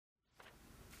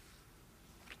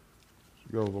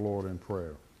go to the Lord in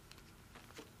prayer.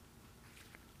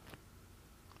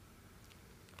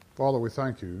 Father, we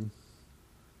thank you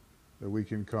that we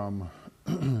can come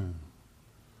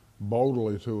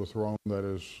boldly to a throne that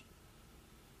is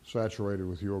saturated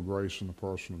with your grace in the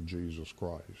person of Jesus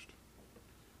Christ.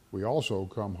 We also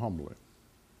come humbly,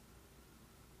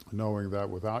 knowing that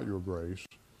without your grace,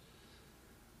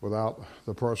 without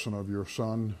the person of your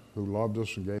Son who loved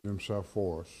us and gave himself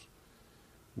for us,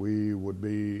 we would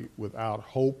be without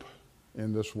hope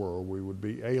in this world. We would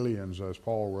be aliens, as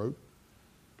Paul wrote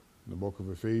in the book of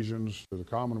Ephesians, to the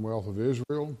commonwealth of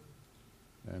Israel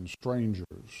and strangers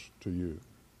to you.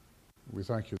 We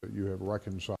thank you that you have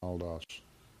reconciled us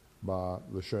by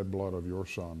the shed blood of your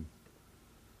Son.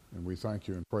 And we thank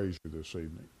you and praise you this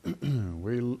evening.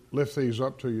 We lift these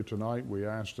up to you tonight. We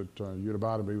ask that you'd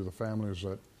abide and be with the families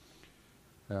that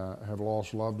have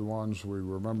lost loved ones. We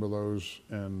remember those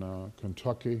in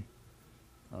Kentucky.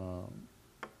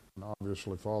 And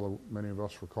obviously, Father, many of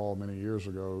us recall many years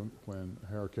ago when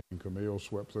Hurricane Camille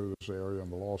swept through this area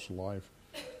and the loss of life.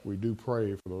 We do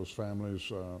pray for those families.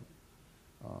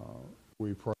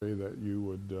 We pray that you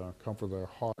would comfort their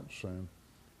hearts. And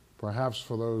perhaps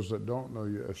for those that don't know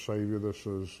you as Savior, this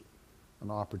is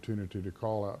an opportunity to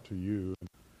call out to you and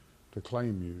to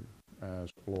claim you as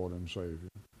Lord and Savior.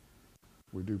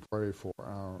 We do pray for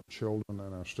our children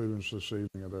and our students this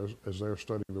evening as they're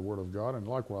studying the Word of God. And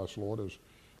likewise, Lord, as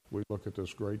we look at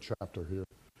this great chapter here,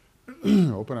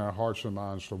 open our hearts and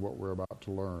minds to what we're about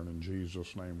to learn. In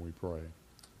Jesus' name we pray.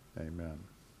 Amen.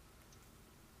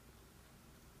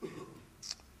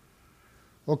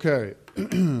 Okay,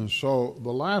 so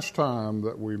the last time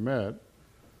that we met,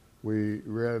 we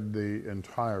read the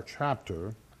entire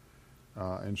chapter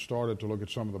and started to look at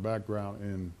some of the background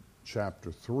in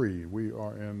chapter 3. We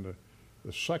are in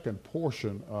the second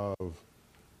portion of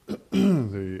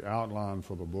the outline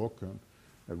for the book, and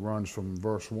it runs from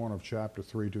verse 1 of chapter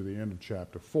 3 to the end of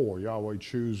chapter 4. Yahweh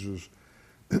chooses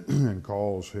and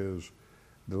calls his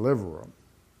deliverer.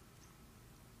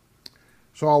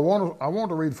 So I want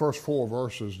to read first 4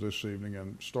 verses this evening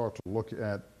and start to look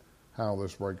at how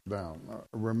this breaks down.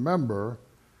 Remember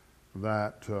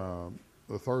that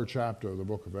the third chapter of the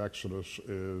book of Exodus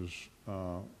is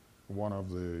one of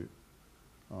the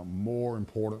more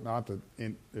important, not that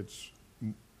it's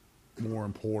more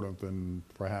important than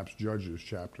perhaps Judges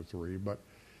chapter 3, but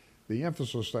the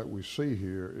emphasis that we see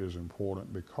here is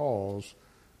important because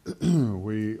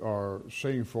we are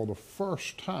seeing for the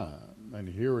first time and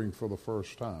hearing for the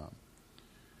first time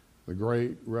the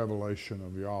great revelation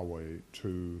of Yahweh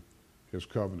to his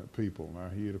covenant people. Now,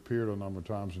 he had appeared a number of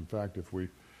times. In fact, if we,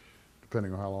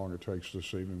 depending on how long it takes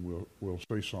this evening, we'll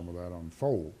see some of that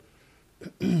unfold.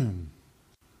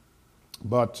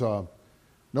 But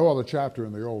no other chapter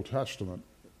in the Old Testament,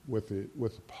 with the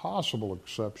possible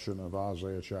exception of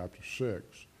Isaiah chapter 6,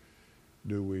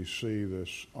 do we see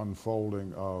this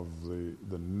unfolding of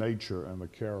the nature and the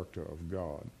character of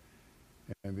God.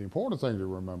 And the important thing to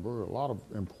remember, a lot of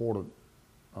important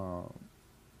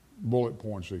bullet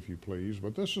points, if you please,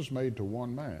 but this is made to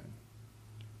one man.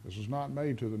 This is not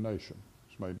made to the nation.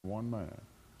 It's made to one man.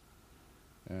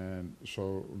 And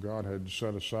so God had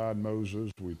set aside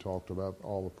Moses. We talked about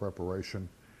all the preparation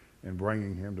in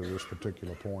bringing him to this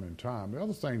particular point in time. The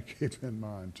other thing to keep in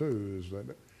mind, too, is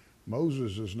that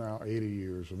Moses is now 80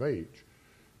 years of age.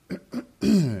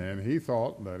 And he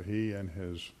thought that he and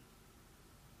his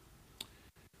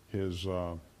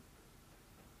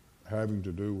having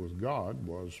to do with God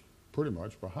was pretty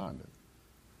much behind it.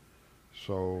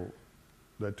 So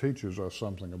that teaches us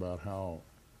something about how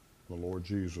the Lord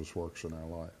Jesus works in our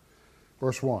life.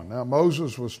 Verse 1, Now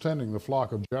Moses was tending the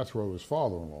flock of Jethro, his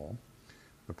father-in-law,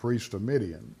 the priest of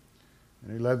Midian.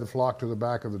 And he led the flock to the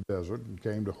back of the desert and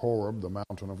came to Horeb, the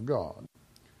mountain of God.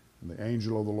 And the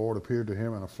angel of the Lord appeared to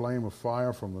him in a flame of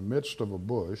fire from the midst of a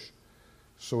bush.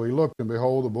 So he looked, and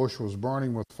behold, the bush was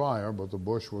burning with fire, but the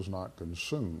bush was not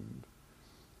consumed.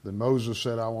 Then Moses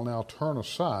said, I will now turn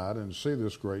aside and see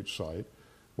this great sight,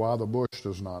 while the bush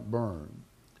does not burn.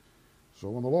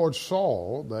 So when the Lord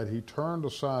saw that he turned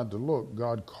aside to look,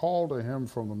 God called to him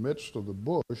from the midst of the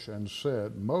bush and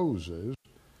said, Moses,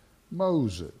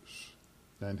 Moses.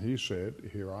 And he said,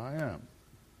 Here I am.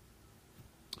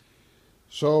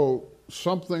 So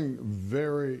something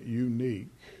very unique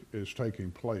is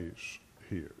taking place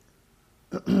here.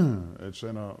 It's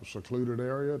in a secluded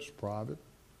area. It's private.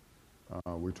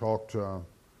 We talked the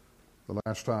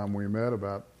last time we met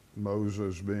about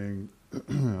Moses being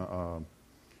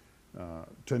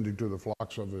tending to the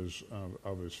flocks of his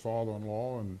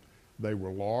father-in-law, and they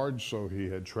were large, so he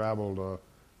had traveled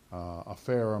a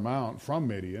fair amount from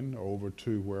Midian over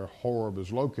to where Horeb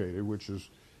is located, which is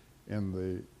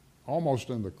almost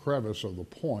in the crevice of the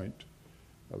point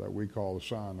that we call the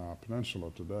Sinai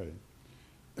Peninsula today.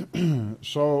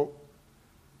 So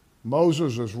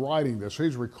Moses is writing this.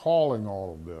 He's recalling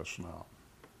all of this now.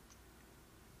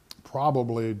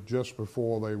 Probably just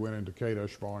before they went into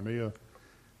Kadesh Barnea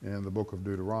in the book of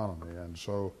Deuteronomy. And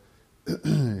so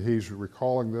he's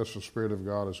recalling this. The Spirit of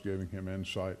God is giving him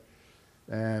insight.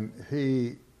 And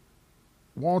he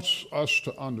wants us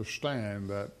to understand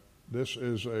that this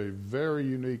is a very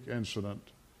unique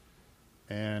incident,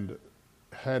 and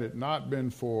had it not been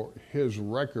for his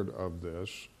record of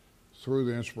this, through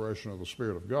the inspiration of the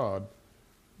Spirit of God,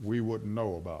 we wouldn't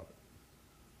know about it.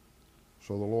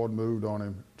 So the Lord moved on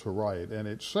him to write. And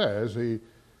it says he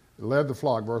led the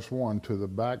flock, verse 1, to the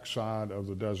backside of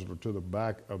the desert, or to the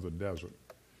back of the desert.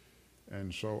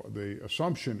 And so the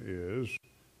assumption is,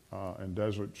 in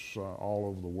deserts all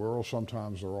over the world,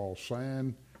 sometimes they're all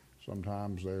sand,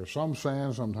 sometimes there's some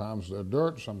sand, sometimes they're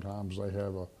dirt, sometimes they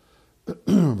have a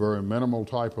very minimal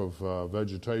type of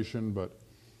vegetation, but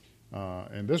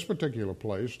in this particular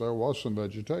place there was some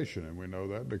vegetation, and we know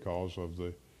that because of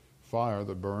the fire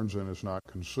that burns and is not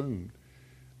consumed.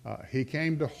 He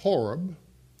came to Horeb,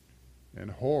 and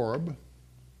Horeb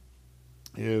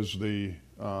is the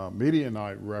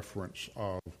Midianite reference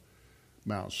of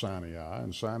Mount Sinai,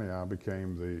 and Sinai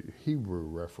became the Hebrew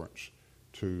reference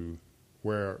to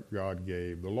where God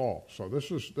gave the law. So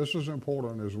this is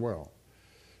important as well.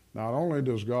 Not only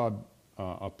does God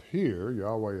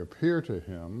Yahweh appear to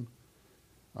him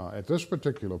at this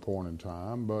particular point in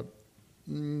time, but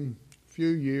a few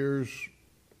years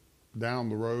down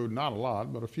the road, not a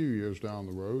lot, but a few years down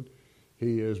the road,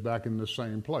 he is back in the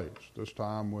same place, this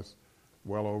time with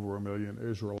well over 1 million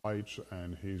Israelites,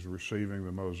 and he's receiving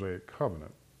the Mosaic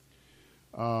covenant.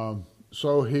 Horeb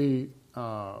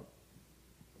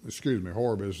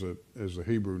is the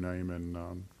Hebrew name,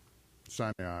 and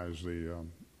Sinai is the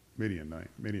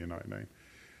Midianite name.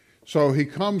 So he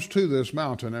comes to this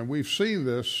mountain, and we've seen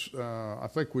this. I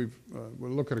think we'll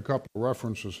look at a couple of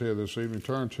references here this evening.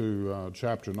 Turn to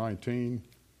chapter 19.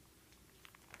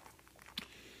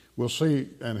 We'll see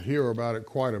and hear about it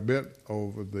quite a bit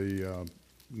over the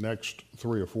next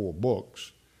 3 or 4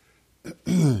 books.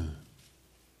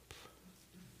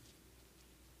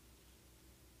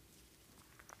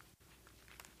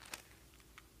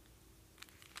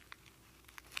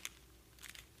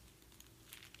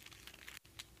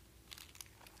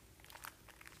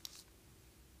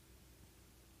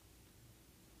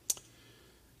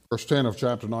 Verse 10 of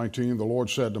chapter 19, the Lord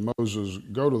said to Moses,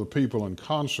 "Go to the people and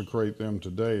consecrate them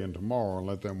today and tomorrow, and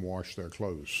let them wash their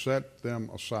clothes. Set them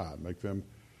aside." Make them,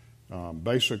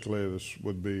 basically this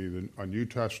would be a New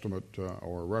Testament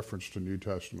or a reference to New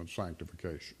Testament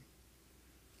sanctification.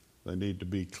 They need to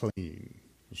be clean.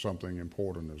 Something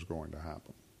important is going to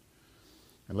happen.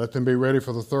 "And let them be ready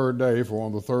for the third day, for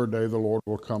on the third day the Lord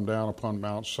will come down upon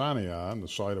Mount Sinai in the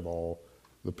sight of all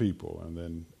the people." And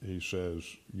then he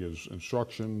gives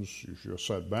instructions. "You shall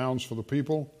set bounds for the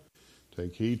people.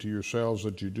 Take heed to yourselves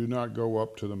that you do not go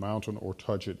up to the mountain or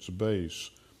touch its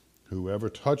base. Whoever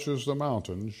touches the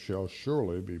mountain shall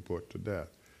surely be put to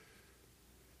death."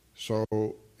 So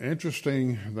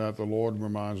interesting that the Lord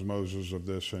reminds Moses of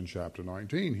this in chapter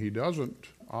 19. He doesn't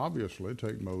obviously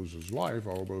take Moses' life,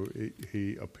 although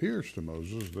he appears to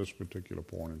Moses at this particular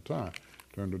point in time.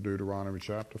 Turn to Deuteronomy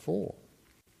chapter 4.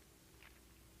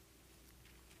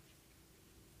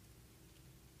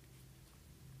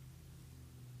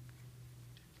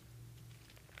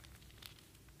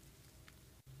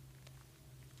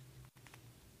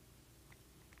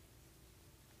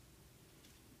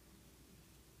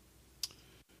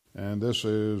 And this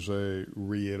is a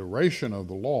reiteration of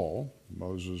the law.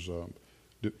 Moses,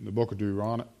 the book of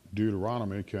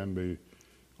Deuteronomy can be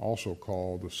also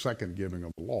called the second giving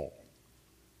of the law.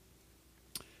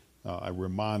 A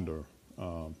reminder,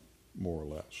 more or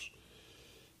less.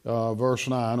 Verse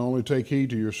 9, "Only take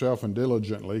heed to yourself and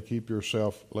diligently keep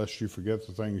yourself, lest you forget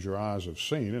the things your eyes have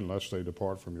seen, and lest they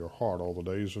depart from your heart all the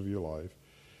days of your life.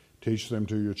 Teach them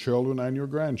to your children and your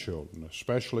grandchildren,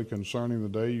 especially concerning the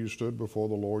day you stood before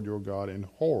the Lord your God in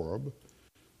Horeb,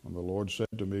 when the Lord said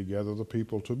to me, 'Gather the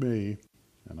people to me,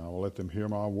 and I will let them hear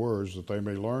my words, that they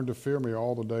may learn to fear me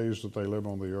all the days that they live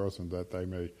on the earth, and that they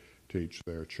may teach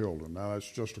their children.'" Now,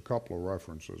 that's just a couple of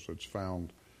references. It's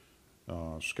found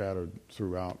scattered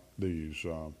throughout these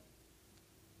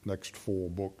next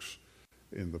 4 books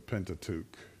in the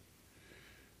Pentateuch.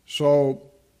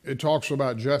 So it talks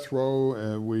about Jethro,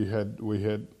 and we had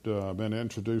been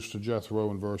introduced to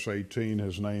Jethro in verse 18.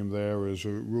 His name there is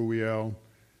Reuel.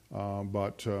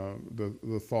 But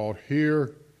the thought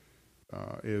here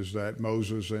is that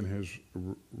Moses, in his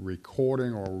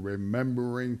recording or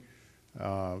remembering,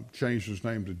 changed his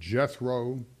name to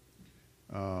Jethro.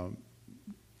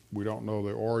 We don't know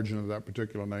the origin of that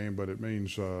particular name, but it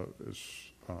means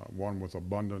it's one with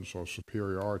abundance or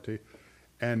superiority.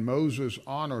 And Moses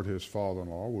honored his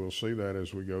father-in-law. We'll see that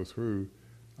as we go through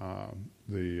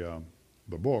the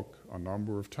book a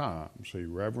number of times. He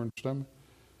reverenced him,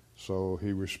 so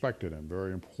he respected him.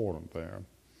 Very important there.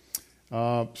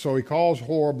 So he calls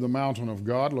Horeb the mountain of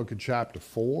God. Look at chapter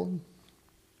 4.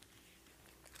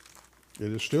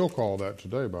 It is still called that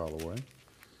today, by the way.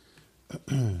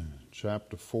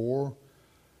 Chapter 4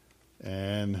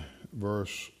 and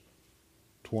verse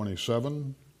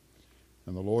 27.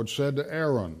 And the Lord said to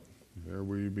Aaron, here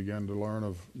we begin to learn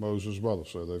of Moses' brother.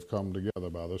 So they've come together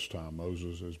by this time.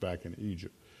 Moses is back in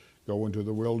Egypt. Go into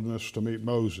the wilderness to meet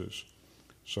Moses.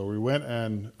 So we went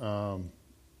and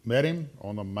met him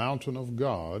on the mountain of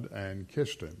God and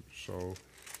kissed him. So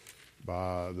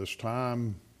by this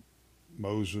time,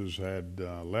 Moses had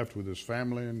left with his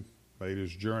family and made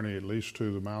his journey at least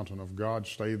to the mountain of God,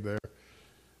 stayed there,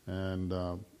 and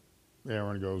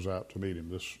Aaron goes out to meet him.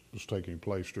 This was taking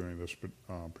place during this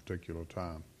particular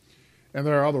time. And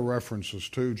there are other references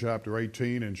too, chapter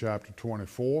 18 and chapter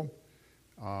 24,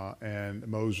 and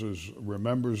Moses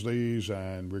remembers these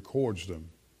and records them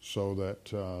so that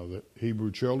the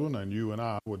Hebrew children and you and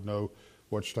I would know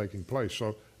what's taking place.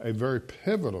 So a very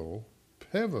pivotal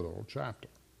chapter.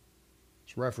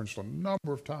 It's referenced a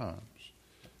number of times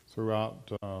throughout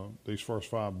these first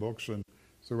 5 books and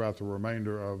throughout the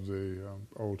remainder of the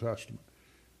Old Testament.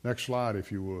 Next slide, if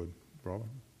you would, brother.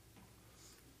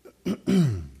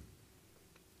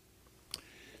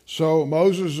 So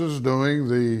Moses is doing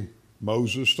the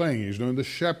Moses thing. He's doing the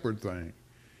shepherd thing.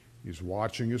 He's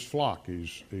watching his flock.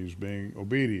 He's being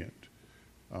obedient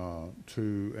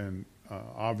to and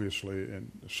obviously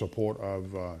in support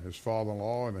of his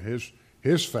father-in-law and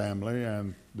his family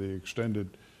and the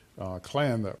extended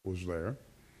clan that was there.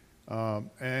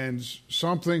 And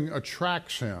something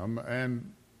attracts him,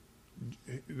 and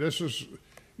this is,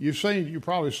 you've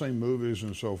probably seen movies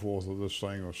and so forth of this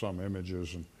thing or some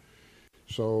images, and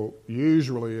so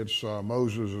usually it's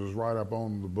Moses is right up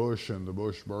on the bush and the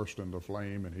bush bursts into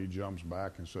flame and he jumps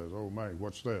back and says, "Oh man,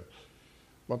 what's this?"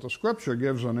 But the scripture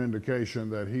gives an indication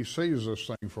that he sees this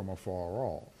thing from afar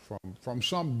off, from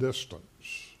some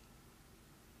distance.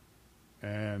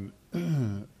 And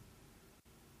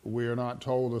we are not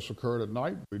told this occurred at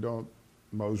night.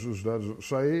 Moses doesn't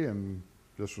say, and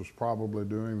this was probably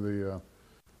during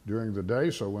the day.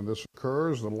 So when this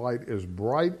occurs, the light is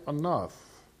bright enough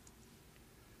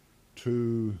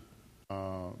to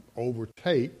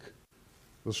overtake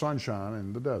the sunshine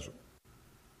in the desert.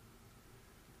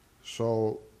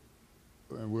 So,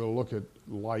 and we'll look at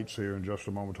lights here in just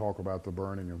a moment, talk about the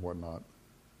burning and whatnot.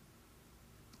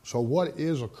 So what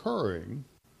is occurring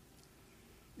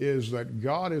is that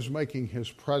God is making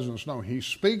his presence known. He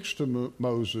speaks to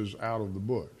Moses out of the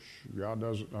bush.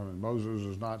 Moses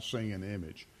is not seeing an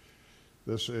image.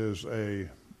 This is a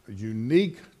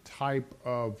unique type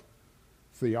of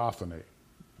theophany.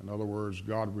 In other words,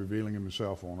 God revealing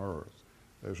himself on earth.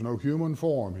 There's no human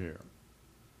form here.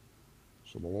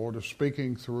 So the Lord is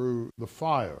speaking through the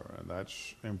fire, and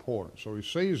that's important. So he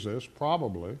sees this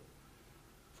probably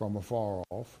from afar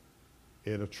off.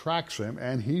 It attracts him,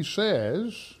 and he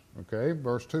says, okay,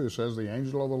 verse 2 says, the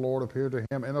angel of the Lord appeared to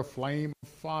him in a flame of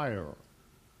fire.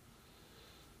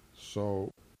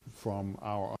 So from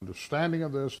our understanding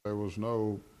of this, there was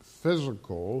no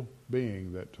physical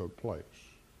being that took place.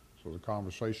 So the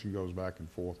conversation goes back and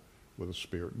forth with a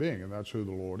spirit being, and that's who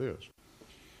the Lord is.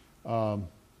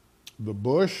 The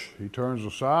bush, he turns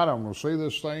aside. I'm going to see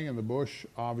this thing, and the bush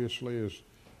obviously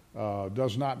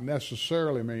does not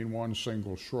necessarily mean one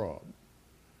single shrub,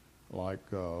 like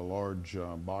large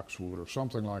boxwood or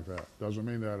something like that. Doesn't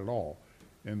mean that at all.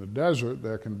 In the desert,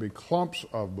 there can be clumps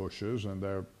of bushes, and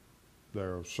there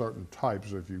are certain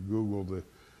types. If you Google the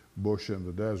bush in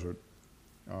the desert,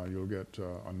 you'll get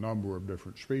a number of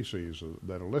different species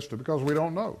that are listed because we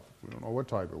don't know. We don't know what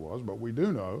type it was, but we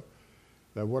do know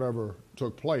that whatever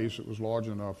took place, it was large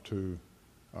enough to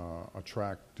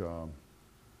attract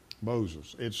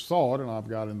Moses. It's thought, and I've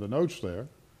got in the notes there,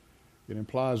 it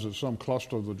implies that some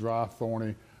cluster of the dry,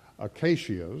 thorny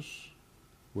acacias,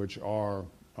 which are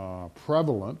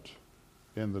prevalent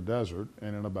in the desert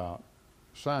and in about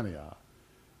Sinai.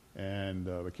 And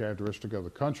the characteristic of the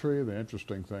country, the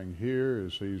interesting thing here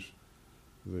is he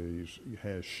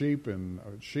has sheep, and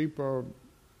sheep are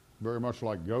very much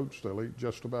like goats. They'll eat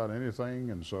just about anything,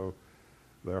 and so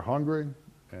they're hungry,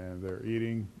 and they're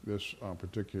eating this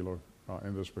particular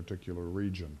in this particular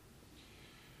region.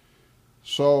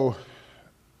 So,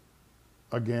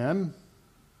 again,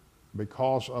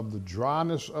 because of the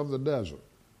dryness of the desert,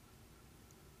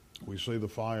 we see the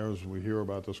fires. We hear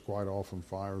about this quite often: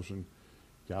 fires in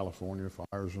California,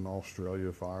 fires in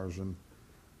Australia, fires in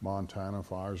Montana,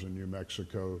 fires in New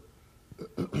Mexico.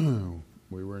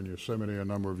 We were in Yosemite a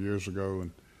number of years ago,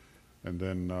 and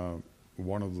then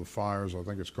one of the fires, I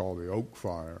think it's called the Oak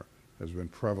Fire, has been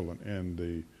prevalent in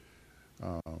the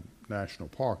national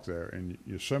park there in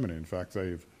Yosemite. In fact,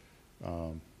 they've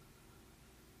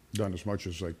done as much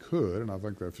as they could, and I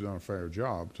think they've done a fair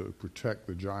job to protect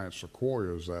the giant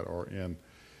sequoias that are in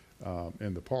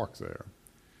the park there.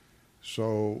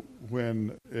 So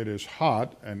when it is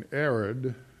hot and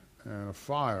arid and a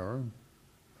fire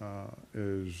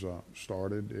is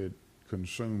started, it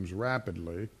consumes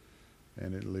rapidly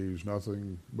and it leaves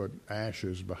nothing but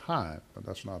ashes behind. But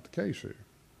that's not the case here.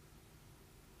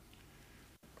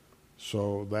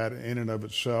 So that in and of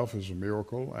itself is a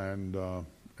miracle and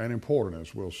important,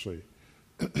 as we'll see.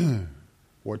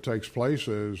 What takes place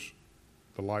is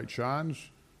the light shines.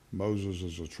 Moses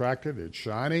is attracted. It's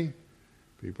shiny.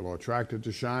 People are attracted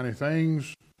to shiny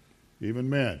things, even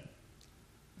men.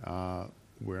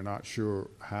 We're not sure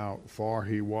how far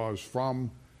he was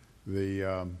from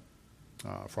the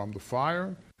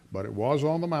fire, but it was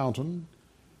on the mountain,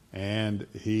 and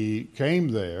he came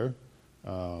there.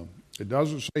 It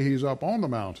doesn't say he's up on the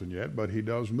mountain yet, but he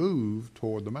does move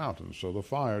toward the mountain. So the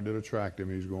fire did attract him.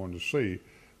 He's going to see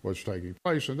what's taking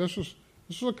place, and this is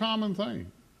a common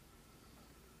thing.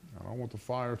 I don't want the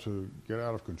fire to get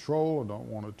out of control. I don't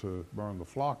want it to burn the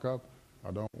flock up.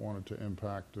 I don't want it to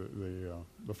impact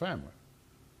the family,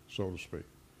 so to speak.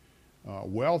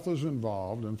 Wealth is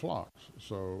involved in flocks,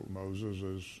 so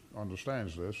Moses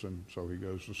understands this, and so he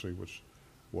goes to see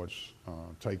what's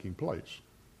taking place.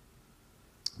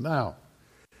 Now,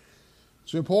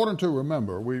 it's important to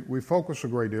remember, we focus a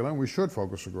great deal, and we should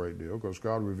focus a great deal, because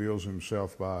God reveals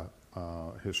himself by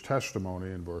his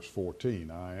testimony in verse 14,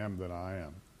 I am that I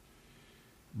am.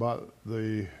 But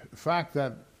the fact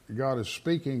that God is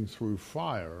speaking through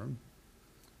fire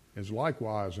is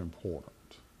likewise important,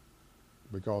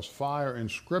 because fire in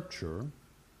Scripture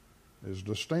is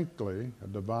distinctly a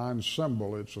divine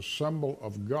symbol. It's a symbol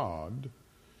of God.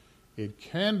 It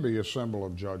can be a symbol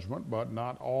of judgment, but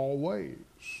not always.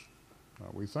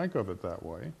 We think of it that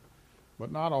way,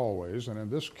 but not always. And in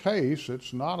this case,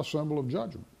 it's not a symbol of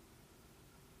judgment.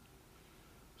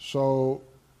 So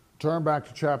turn back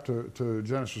to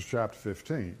Genesis chapter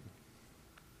 15.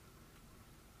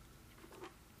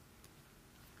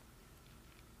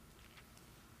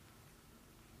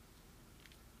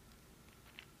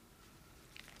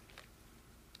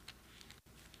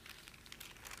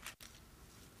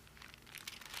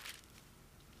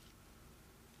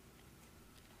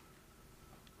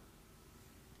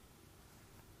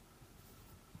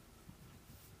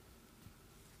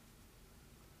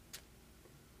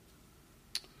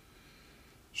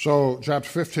 So chapter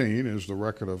 15 is the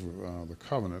record of the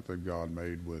covenant that God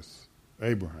made with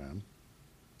Abraham,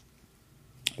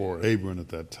 or Abram at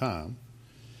that time.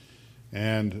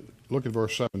 And look at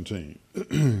verse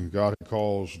 17. God had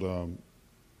caused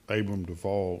Abram to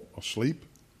fall asleep,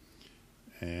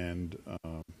 and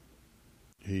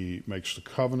he makes the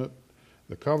covenant.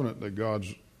 The covenant that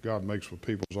God makes with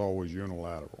people is always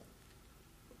unilateral.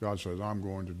 God says, I'm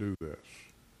going to do this.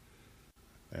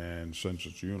 And since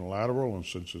it's unilateral and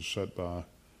since it's set by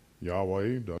Yahweh,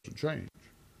 it doesn't change.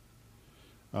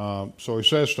 So he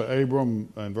says to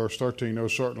Abram in verse 13, know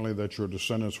certainly that your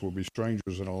descendants will be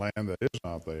strangers in a land that is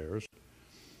not theirs,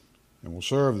 and will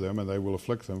serve them, and they will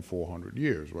afflict them 400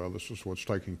 years. Well, this is what's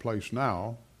taking place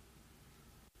now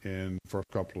in the first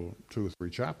couple, 2 or 3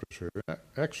 chapters here in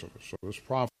Exodus. So this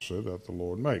prophecy that the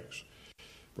Lord makes.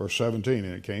 Verse 17,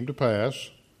 and it came to pass,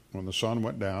 when the sun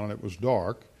went down and it was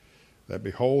dark, that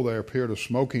behold, there appeared a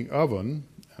smoking oven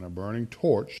and a burning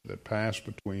torch that passed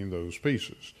between those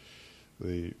pieces.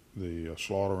 The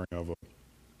slaughtering of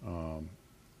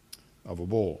a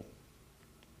bull.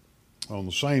 On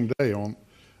the same day,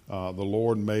 the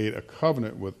Lord made a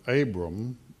covenant with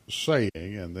Abram, saying,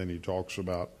 and then he talks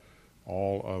about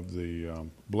all of the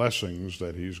blessings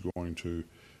that he's going to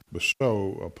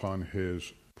bestow upon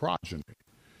his progeny.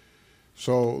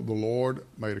 So the Lord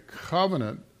made a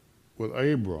covenant with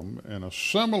Abram in a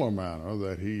similar manner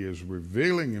that he is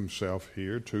revealing himself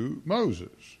here to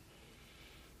Moses.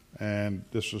 And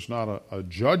this is not a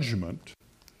judgment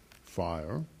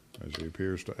fire as he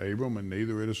appears to Abram, and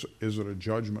neither is it a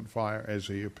judgment fire as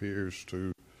he appears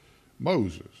to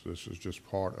Moses. This is just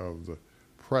part of the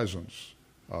presence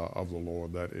of the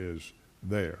Lord that is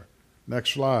there.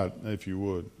 Next slide, if you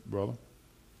would, brother.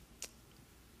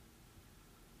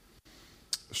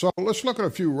 So let's look at a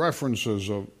few references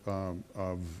of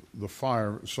the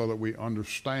fire so that we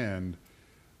understand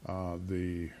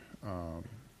the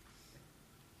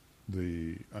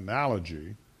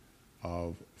analogy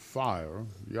of fire,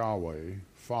 Yahweh,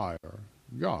 fire,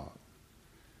 God.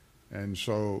 And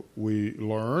so we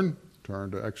learn,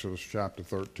 turn to Exodus chapter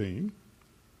 13.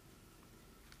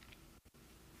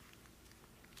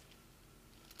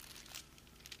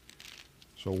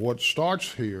 So what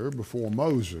starts here before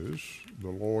Moses, the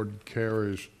Lord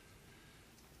carries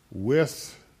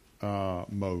with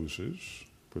Moses,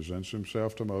 presents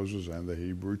himself to Moses and the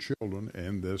Hebrew children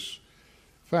in this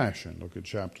fashion. Look at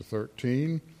chapter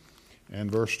 13 and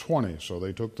verse 20. So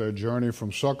they took their journey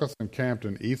from Succoth and camped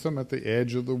in Etham at the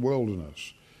edge of the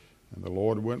wilderness. And the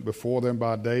Lord went before them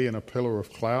by day in a pillar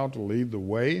of cloud to lead the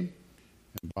way,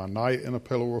 and by night in a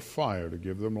pillar of fire to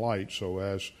give them light, so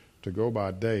as to go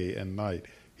by day and night.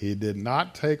 He did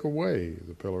not take away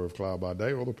the pillar of cloud by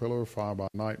day or the pillar of fire by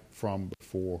night from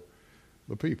before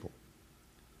the people.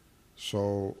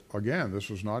 So again, this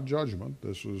was not judgment.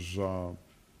 This was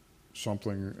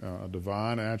something, a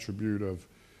divine attribute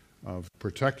of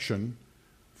protection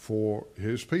for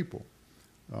his people.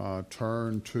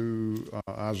 Turn to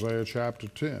Isaiah chapter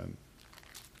 10.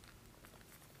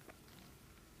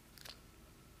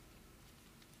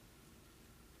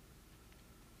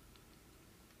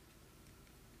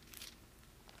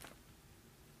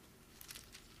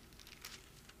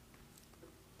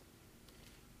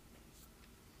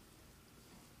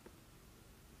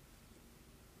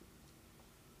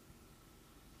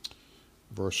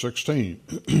 Verse 16,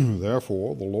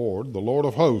 Therefore the Lord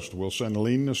of hosts, will send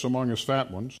leanness among his fat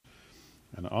ones,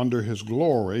 and under his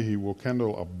glory he will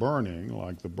kindle a burning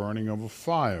like the burning of a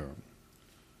fire.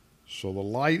 So the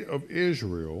light of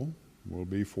Israel will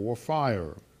be for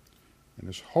fire, and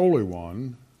his Holy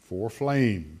One for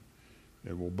flame.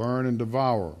 It will burn and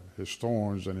devour his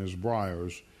thorns and his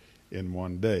briars in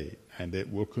one day, and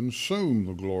it will consume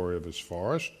the glory of his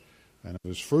forest and of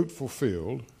his fruitful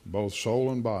field, both soul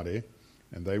and body,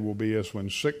 and they will be as when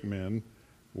sick men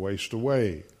waste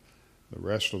away. The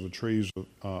rest of the trees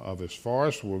of his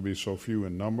forest will be so few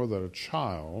in number that a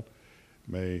child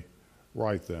may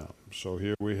write them. So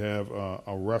here we have a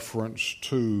reference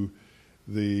to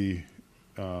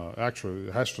actually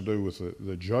it has to do with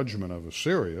the judgment of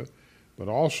Assyria, but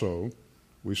also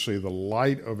we see the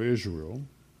light of Israel.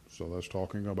 So that's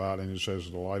talking about, and it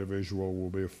says the light of Israel will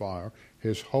be a fire.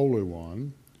 His Holy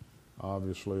One,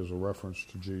 obviously, is a reference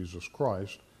to Jesus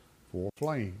Christ for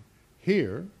flame.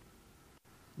 Here,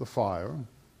 the fire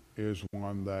is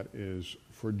one that is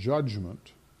for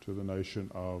judgment to the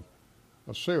nation of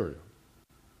Assyria.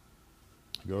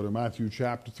 Go to Matthew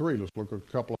chapter 3. Let's look at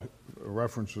a couple of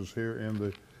references here in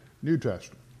the New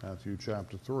Testament. Matthew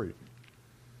chapter 3.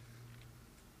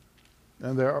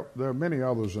 And there are many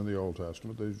others in the Old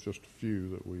Testament. There's just a few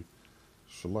that we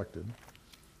selected.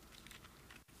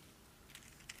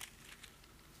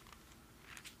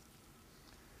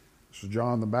 This is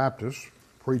John the Baptist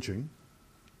preaching.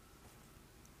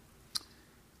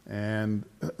 And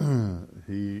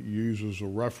he uses a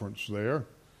reference there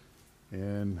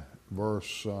in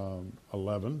verse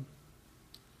 11.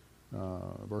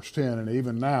 Verse 10, And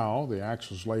even now the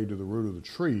axe is laid to the root of the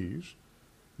trees.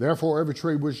 Therefore every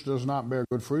tree which does not bear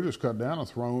good fruit is cut down and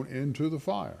thrown into the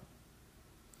fire.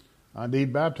 I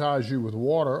indeed baptize you with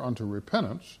water unto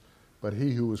repentance, but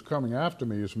he who is coming after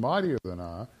me is mightier than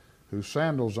I, whose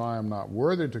sandals I am not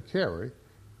worthy to carry.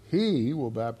 He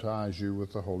will baptize you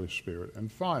with the Holy Spirit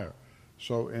and fire.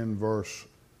 So in verse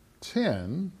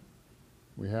 10,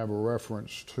 we have a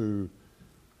reference to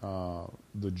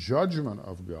the judgment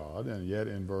of God, and yet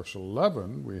in verse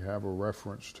 11, we have a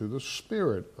reference to the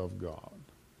Spirit of God.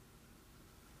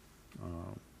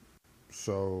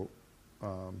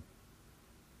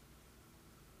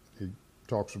 He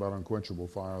talks about unquenchable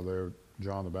fire there,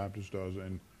 John the Baptist does,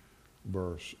 in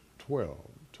verse 12.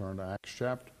 Turn to Acts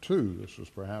chapter 2. This is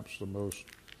perhaps the most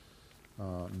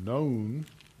known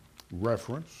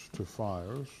reference to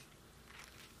fires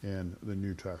in the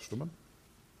New Testament.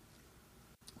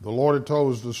 The Lord had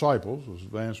told his disciples, as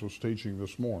Vance was teaching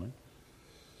this morning,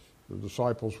 the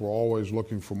disciples were always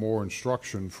looking for more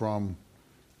instruction from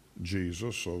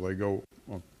Jesus, so they go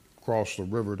across the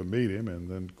river to meet him, and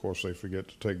then, of course, they forget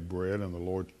to take bread, and the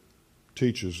Lord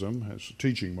teaches them. It's a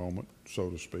teaching moment, so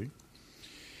to speak.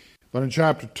 But in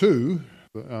chapter 2,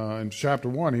 in chapter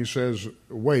 1, he says,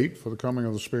 wait for the coming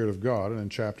of the Spirit of God. And in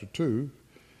chapter 2,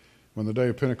 when the day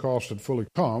of Pentecost had fully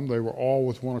come, they were all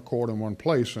with one accord in one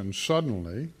place, and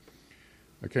suddenly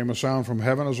There came a sound from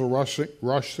heaven as a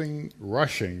rushing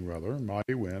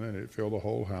mighty wind, and it filled the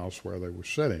whole house where they were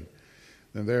sitting.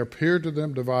 Then there appeared to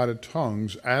them divided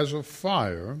tongues as of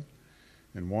fire,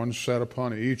 and one sat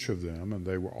upon each of them, and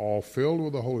they were all filled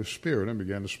with the Holy Spirit and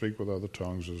began to speak with other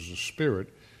tongues as the Spirit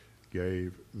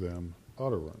gave them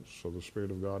utterance. So the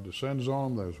Spirit of God descends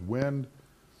on them. There's wind.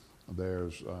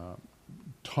 There's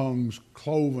tongues,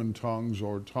 cloven tongues,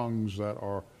 or tongues that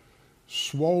are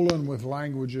swollen with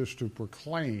languages to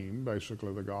proclaim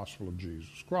basically the gospel of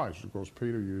Jesus Christ. Of course,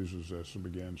 Peter uses this and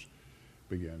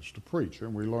begins to preach.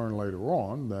 And we learn later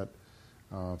on that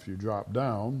if you drop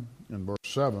down in verse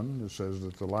 7, it says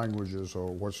that the languages,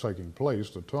 or what's taking place,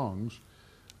 the tongues,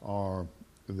 are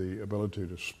the ability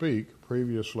to speak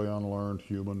previously unlearned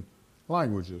human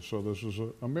languages. So this is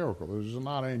a miracle. These are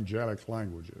not angelic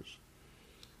languages.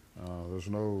 There's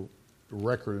no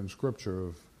record in Scripture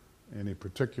of any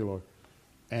particular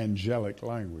angelic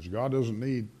language. God doesn't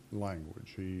need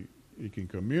language. He can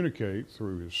communicate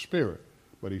through His Spirit,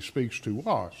 but He speaks to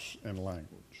us in language.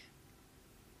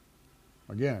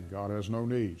 Again, God has no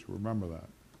needs. Remember that.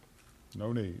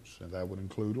 No needs, and that would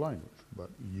include language. But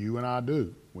you and I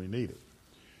do. We need it.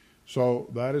 So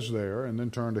that is there, and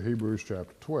then turn to Hebrews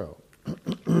chapter 12.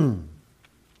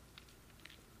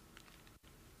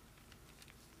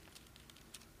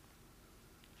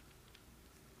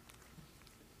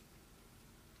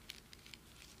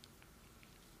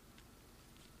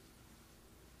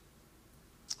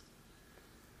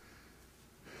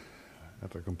 At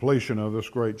the completion of this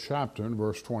great chapter, in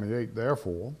verse 28,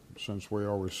 therefore, since we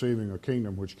are receiving a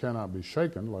kingdom which cannot be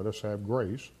shaken, let us have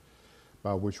grace,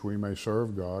 by which we may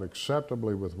serve God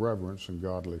acceptably with reverence and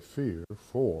godly fear,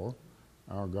 for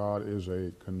our God is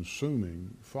a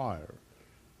consuming fire.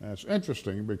 And it's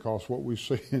interesting because what we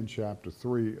see in chapter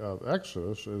 3 of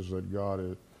Exodus is that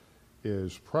God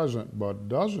is present but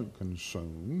doesn't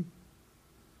consume.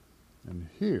 And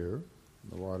here,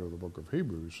 the writer of the book of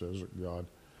Hebrews says that God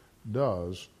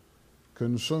does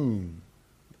consume,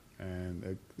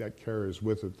 and that carries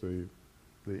with it the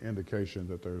indication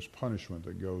that there's punishment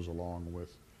that goes along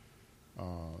with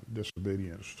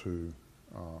disobedience to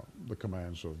the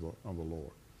commands of the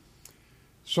Lord.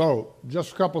 So,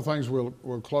 just a couple of things.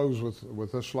 We'll close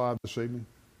with this slide this evening.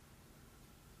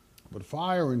 But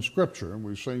fire in Scripture, and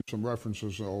we've seen some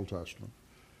references in the Old Testament,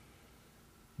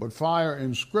 but fire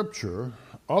in Scripture,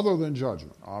 other than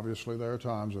judgment, obviously there are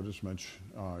times that it's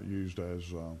used as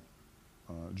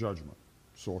judgment,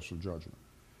 source of judgment.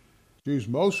 It's used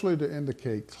mostly to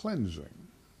indicate cleansing.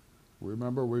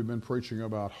 Remember, we've been preaching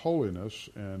about holiness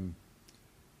in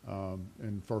 1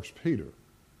 Peter,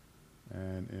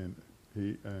 and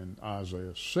in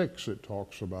Isaiah 6 it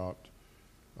talks about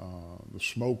the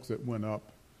smoke that went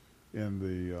up in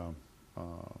the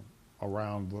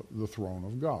around the throne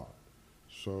of God.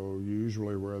 So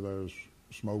usually where there's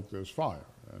smoke, there's fire.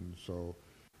 And so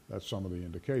that's some of the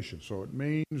indication. So it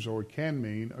means, or it can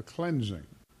mean, a cleansing.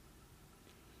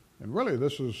 And really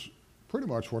this is pretty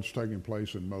much what's taking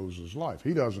place in Moses' life.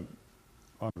 He doesn't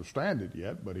understand it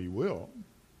yet, but he will.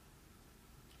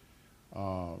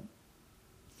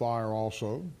 Fire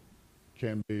also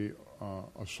can be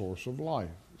a source of life,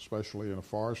 especially in a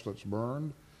forest that's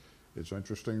burned. It's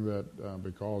interesting that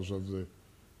because of the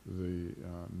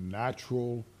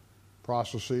natural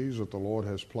processes that the Lord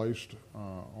has placed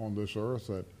on this earth,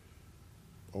 that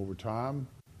over time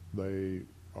they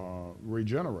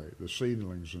regenerate. The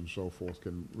seedlings and so forth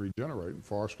can regenerate, and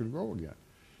forests can grow again.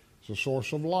 It's a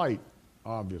source of light,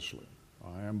 obviously.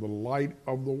 I am the light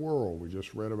of the world. We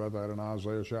just read about that in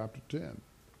Isaiah chapter 10.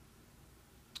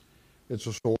 It's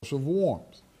a source of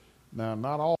warmth. Now,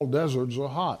 not all deserts are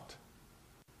hot.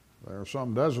 There are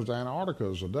some deserts. Antarctica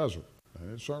is a desert,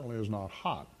 and it certainly is not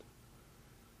hot.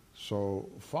 So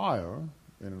fire,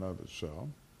 in and of itself,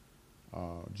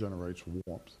 generates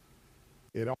warmth.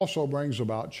 It also brings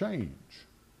about change,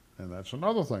 and that's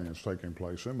another thing that's taking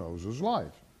place in Moses'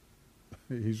 life.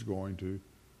 He's going to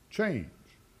change.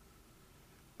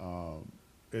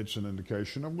 It's an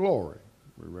indication of glory.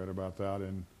 We read about that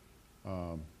in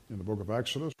the book of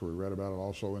Exodus. We read about it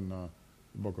also in the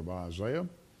book of Isaiah.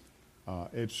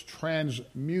 It's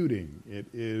transmuting.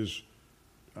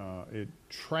 It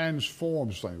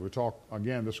transforms things. We talk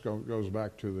again. This goes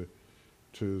back to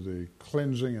the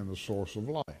cleansing and the source of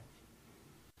life.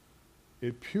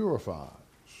 It purifies.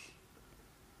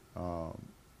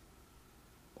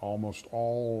 Almost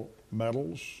all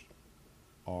metals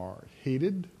are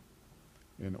heated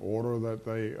in order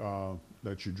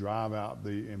that you drive out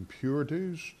the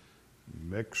impurities,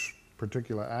 mix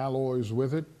particular alloys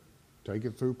with it, take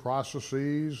it through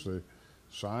processes, the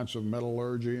science of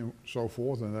metallurgy and so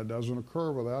forth, and that doesn't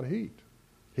occur without heat.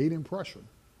 heat and pressure.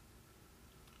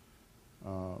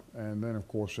 And then, of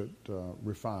course, it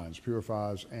refines,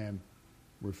 purifies, and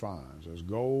refines. As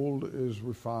gold is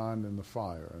refined in the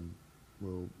fire. And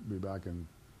we'll be back in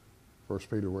 1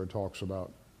 Peter where it talks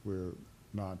about we're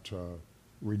not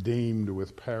redeemed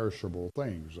with perishable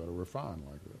things that are refined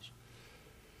like this.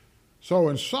 So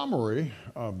in summary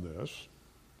of this,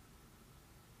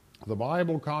 the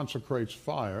Bible consecrates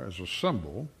fire as a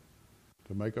symbol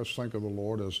to make us think of the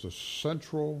Lord as the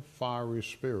central fiery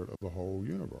spirit of the whole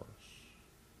universe.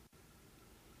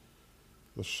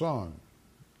 The sun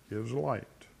gives light.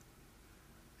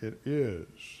 It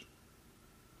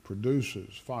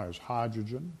produces fires,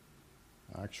 hydrogen.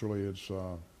 Actually, it's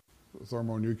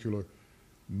thermonuclear,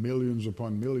 millions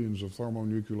upon millions of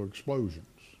thermonuclear explosions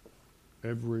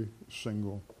every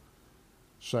single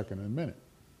second and minute.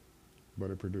 But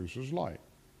it produces light.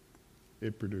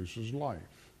 It produces life.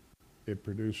 It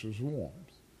produces warmth.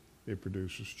 It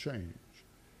produces change.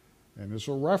 And it's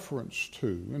a reference to,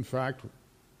 in fact,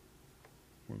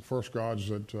 one of the first gods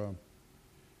that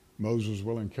Moses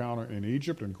will encounter in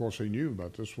Egypt, and of course he knew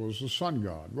about this, was the sun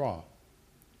god, Ra.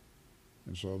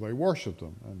 And so they worshiped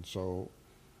him. And so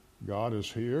God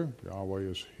is here, Yahweh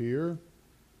is here,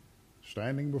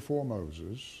 standing before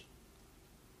Moses,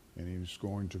 and he's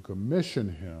going to commission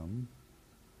him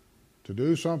to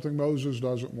do something Moses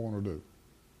doesn't want to do.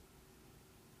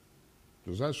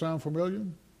 Does that sound familiar?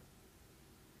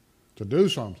 To do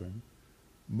something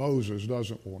Moses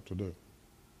doesn't want to do.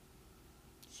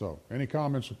 So, any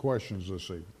comments or questions this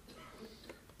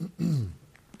evening?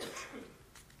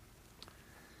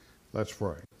 Let's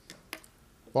pray.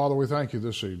 Father, we thank you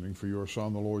this evening for your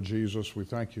Son, the Lord Jesus. We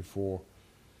thank you for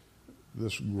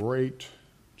this great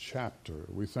chapter.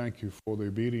 We thank you for the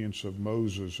obedience of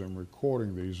Moses in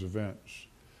recording these events,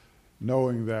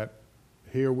 knowing that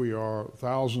here we are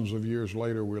thousands of years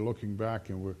later, we're looking back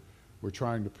and we're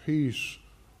trying to piece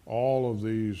all of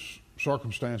these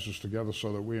circumstances together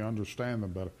so that we understand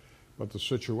them better. But the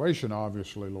situation,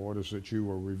 obviously, Lord, is that you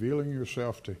are revealing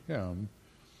yourself to him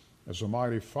as a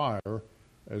mighty fire,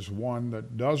 as one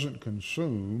that doesn't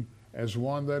consume, as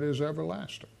one that is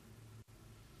everlasting.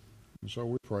 And so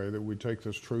we pray that we take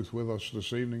this truth with us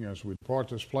this evening as we depart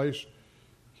this place.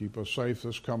 Keep us safe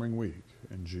this coming week.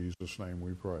 In Jesus' name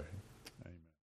we pray.